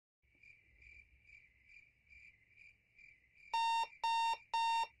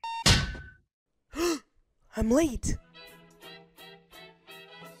I'm late.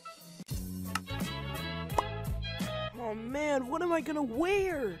 Oh man, what am I gonna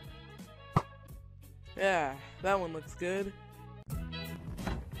wear? Yeah, that one looks good.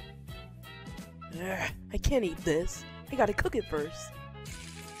 I can't eat this. I gotta cook it first.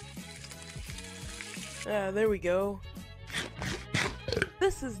 There we go.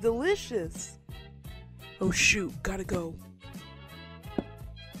 This is delicious. Oh shoot, gotta go.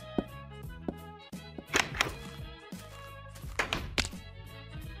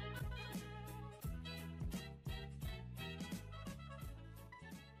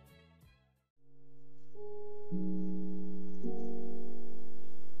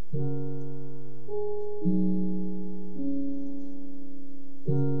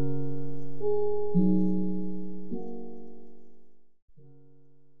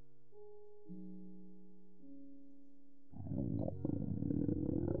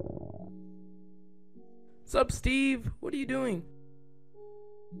 Sup, Steve? What are you doing?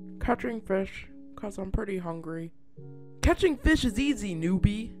 Catching fish, cause I'm pretty hungry. Catching fish is easy,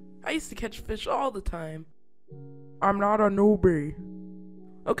 newbie. I used to catch fish all the time. I'm not a newbie.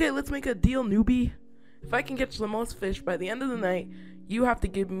 Okay, let's make a deal, newbie. If I can catch the most fish by the end of the night, you have to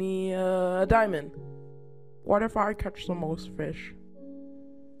give me a diamond. What if I catch the most fish?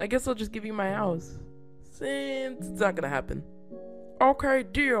 I guess I'll just give you my house, since it's not gonna happen. Okay,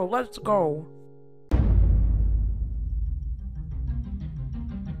 deal, let's go.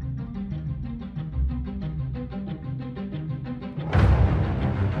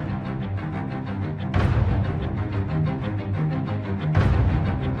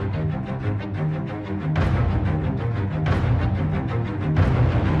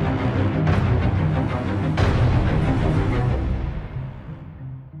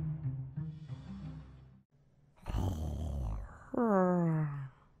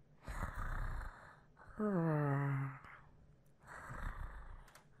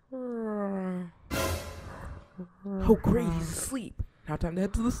 Oh great, he's asleep. Now time to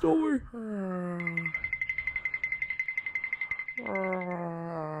head to the store.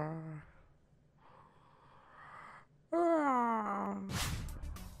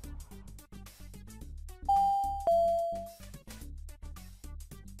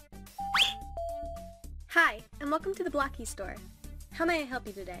 Hi, and welcome to the Blocky store. How may I help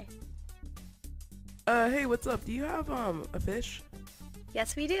you today? Hey, what's up? Do you have, a fish?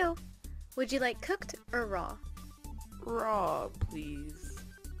 Yes, we do. Would you like cooked or raw? Raw, please.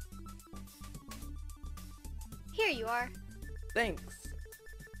 Here you are. Thanks.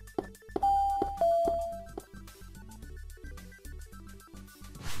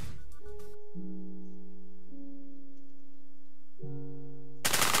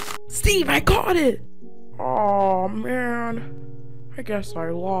 Steve, I caught it! Oh man, I guess I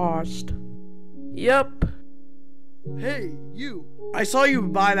lost. Yep. Hey, you! I saw you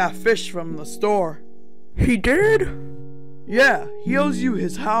buy that fish from the store. He did? Yeah, he owes you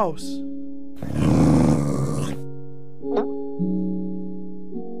his house.